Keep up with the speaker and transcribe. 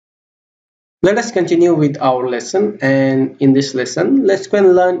Let us continue with our lesson, and in this lesson let's go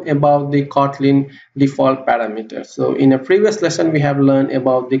and learn about the Kotlin default parameters. So in a previous lesson we have learned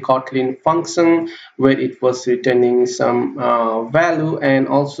about the Kotlin function where it was returning some value, and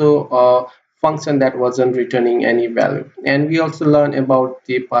also a function that wasn't returning any value. And we also learned about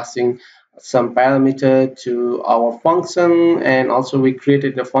the passing some parameter to our function, and also we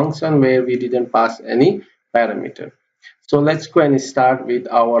created a function where we didn't pass any parameter. So let's go and start with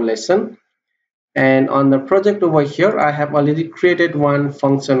our lesson. And on the project over here I have already created one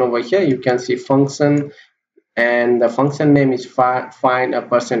function over here. You can see function, and the function name is find a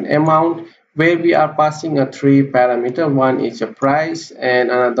percent amount, where we are passing a three parameter. One is a price, and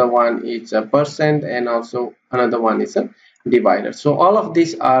another one is a percent, and also another one is a divider. So all of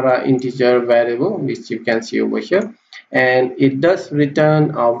these are integer variable, which you can see over here, and it does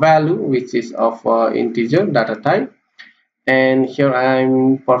return a value which is of integer data type. And here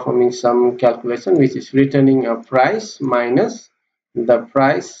I'm performing some calculation, which is returning a price minus the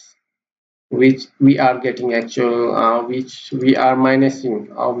price which we are getting actual, which we are minusing,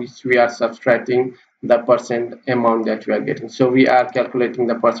 or which we are subtracting the percent amount that we are getting. So we are calculating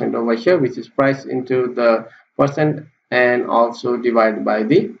the percent over here, which is price into the percent, and also divided by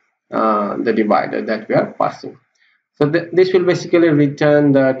the divider that we are passing. So this will basically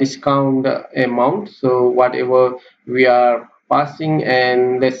return the discount amount. So whatever we are passing,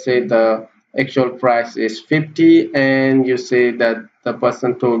 and let's say the actual price is 50, and you say that the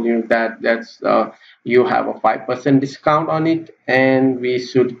person told you that you have a 5% discount on it, and we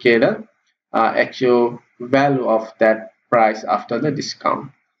should get a actual value of that price after the discount.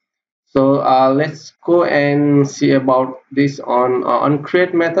 So let's go and see about this on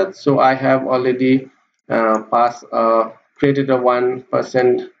create method. So I have already created a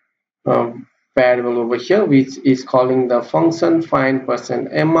 1% variable over here, which is calling the function find percent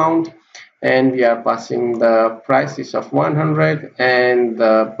amount, and we are passing the prices of 100, and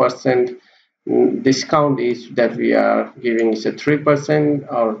the percent discount is that we are giving is a 3%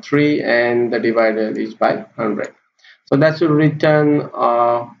 or 3, and the divider is by 100. So that should return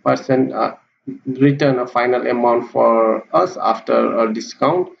return a final amount for us after a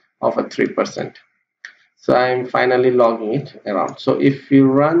discount of a 3%. So I'm finally logging it around. So if you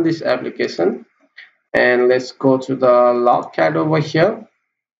run this application, and let's go to the logcat over here,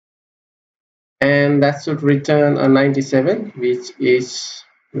 and that should return a 97,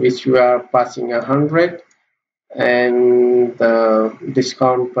 which we are passing 100, and the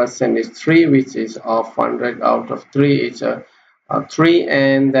discount percent is 3, which is of 100 out of 3 is a 3,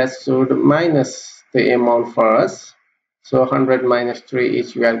 and that should minus the amount for us. So 100 minus 3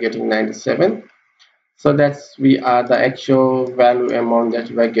 is we are getting 97. So that's we are the actual value amount that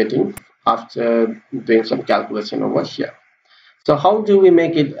we are getting after doing some calculation over here. So how do we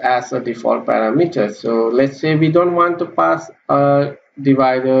make it as a default parameter? So let's say we don't want to pass a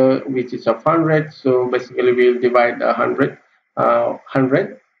divider which is of 100. So basically we'll divide 100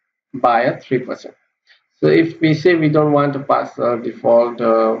 by a 3%. So if we say we don't want to pass a default,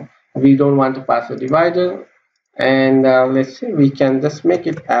 we don't want to pass a divider, and let's say we can just make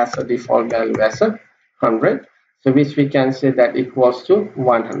it as a default value as a 100, so which we can say that equals to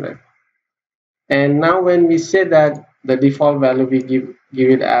 100. And now when we say that the default value, we give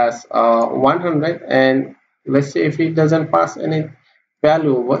it as 100, and let's say if it doesn't pass any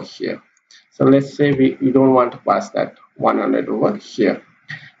value over here, so let's say we don't want to pass that 100 over here,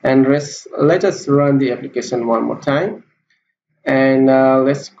 and let us run the application one more time, and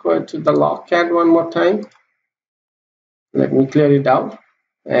let's go to the logcat one more time. Let me clear it out,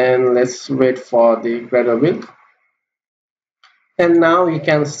 and let's wait for the Gradle build. And now you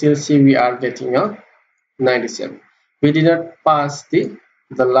can still see we are getting a 97. We did not pass the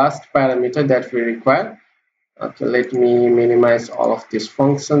last parameter that we require. Okay, let me minimize all of this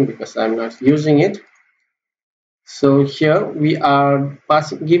function because I'm not using it. So here we are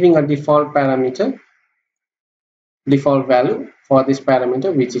giving a default parameter, default value for this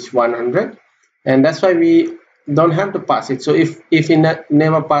parameter, which is 100, and that's why we don't have to pass it. So if we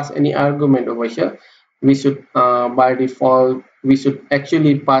never pass any argument over here, we should by default we should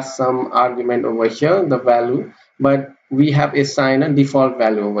actually pass some argument over here, the value, but we have assigned a default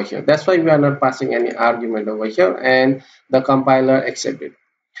value over here. That's why we are not passing any argument over here, and the compiler accepts it.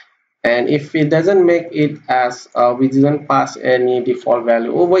 And if it doesn't make it as we didn't pass any default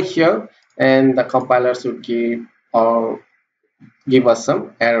value over here, and the compiler should give us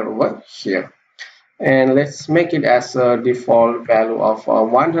some error over here. And let's make it as a default value of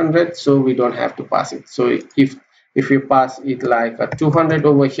 100, so we don't have to pass it. So if you pass it like a 200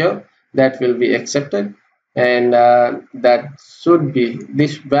 over here, that will be accepted, and that should be,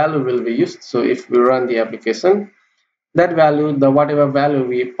 this value will be used. So if we run the application, that value, the whatever value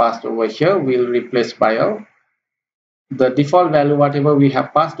we passed over here will replace by the default value, whatever we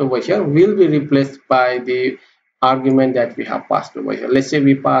have passed over here will be replaced by the argument that we have passed over here. Let's say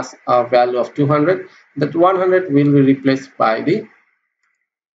we pass a value of 200, that 100 will be replaced by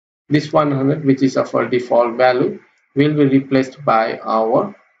this 100, which is of our default value, will be replaced by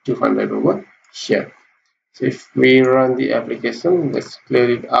our 200 over here. So if we run the application, let's clear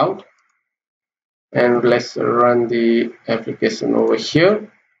it out and let's run the application over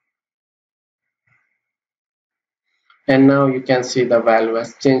here, and now you can see the value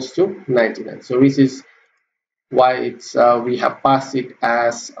has changed to 99. So which is why it's we have passed it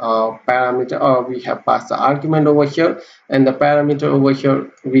as a parameter, or we have passed the argument over here, and the parameter over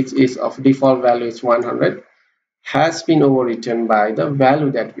here, which is of default value is 100, has been overwritten by the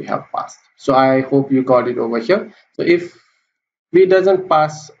value that we have passed. So I hope you got it over here. So if we doesn't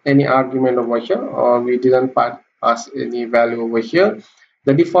pass any argument over here, or we didn't pass any value over here,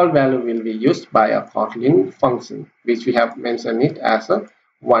 the default value will be used by a Kotlin function, which we have mentioned it as a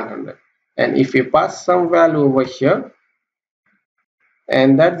 100. And if we pass some value over here,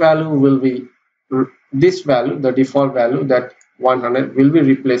 and that value will be this value, the default value, that 100 will be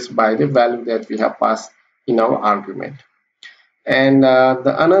replaced by the value that we have passed in our argument. And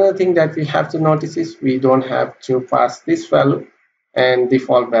another thing that we have to notice is we don't have to pass this value, and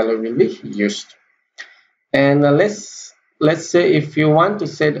default value will be used. And let's say if you want to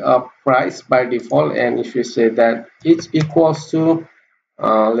set a price by default, and if you say that it's equals to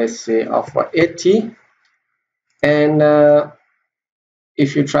let's say of 80, and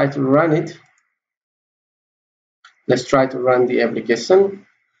if you try to run it, let's try to run the application,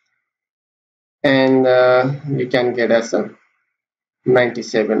 and you can get as a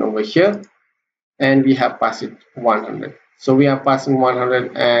 97 over here, and we have passed it 100. So we are passing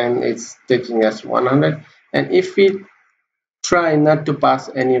 100 and it's taking us 100. And if we try not to pass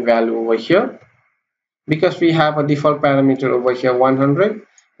any value over here, because we have a default parameter over here 100,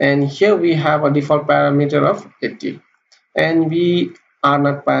 and here we have a default parameter of 80, and we are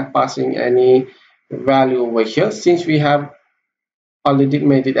not passing any value over here since we have already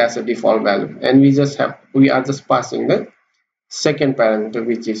made it as a default value, and we are just passing the second parameter,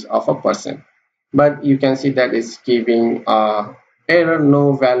 which is of a percent. But you can see that it's giving error,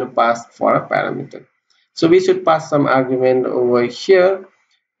 no value passed for a parameter. So we should pass some argument over here,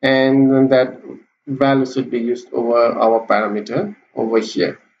 and that value should be used over our parameter over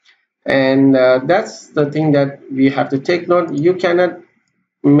here. And that's the thing that we have to take note. You cannot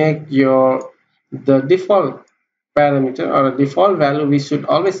make the default parameter or a default value. We should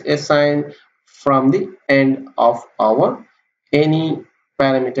always assign from the end of our any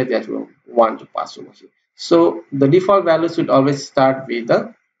parameter that we want to pass over here. So the default value should always start with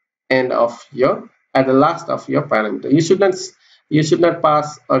the end of your, at the last of your parameter. You should not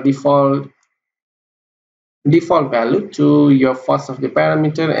pass a default value to your first of the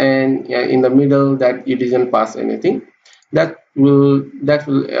parameter, and in the middle that you didn't pass anything. That will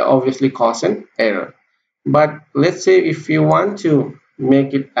obviously cause an error. But let's say if you want to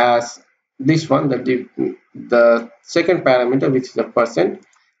make it as this one, the second parameter, which is the percent,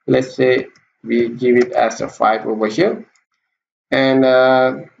 let's say we give it as a 5 over here, and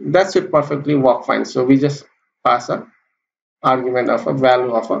that should perfectly work fine. So we just pass a argument of a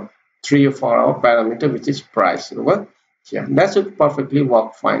value of a 3 for our parameter, which is price over here. That should perfectly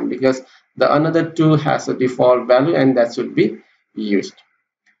work fine because the another 2 has a default value, and that should be used.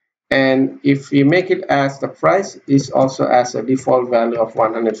 And if we make it as the price is also as a default value of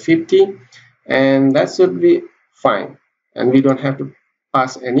 150, and that should be fine, and we don't have to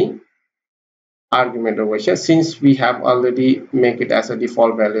pass any argument over here since we have already make it as a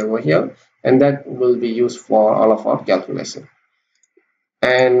default value over here, and that will be used for all of our calculation.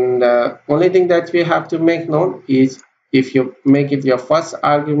 And only thing that we have to make note is if you make it your first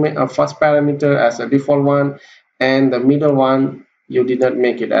argument or first parameter as a default one, and the middle one you did not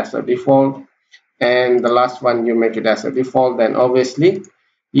make it as a default, and the last one you make it as a default, then obviously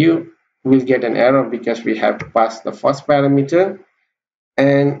you will get an error because we have to pass the first parameter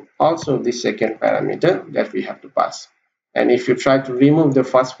and also the second parameter that we have to pass. And if you try to remove the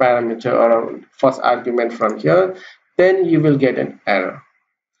first parameter or first argument from here, then you will get an error.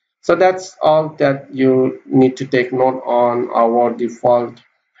 So that's all that you need to take note on our default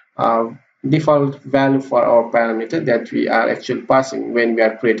value for our parameter that we are actually passing when we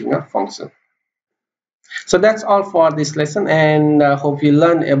are creating a function. So that's all for this lesson, and hope you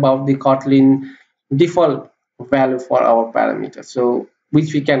learn about the Kotlin default value for our parameter. So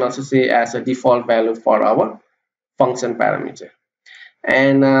which we can also say as a default value for our function parameter.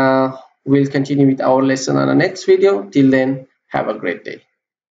 And we'll continue with our lesson on the next video. Till then, have a great day.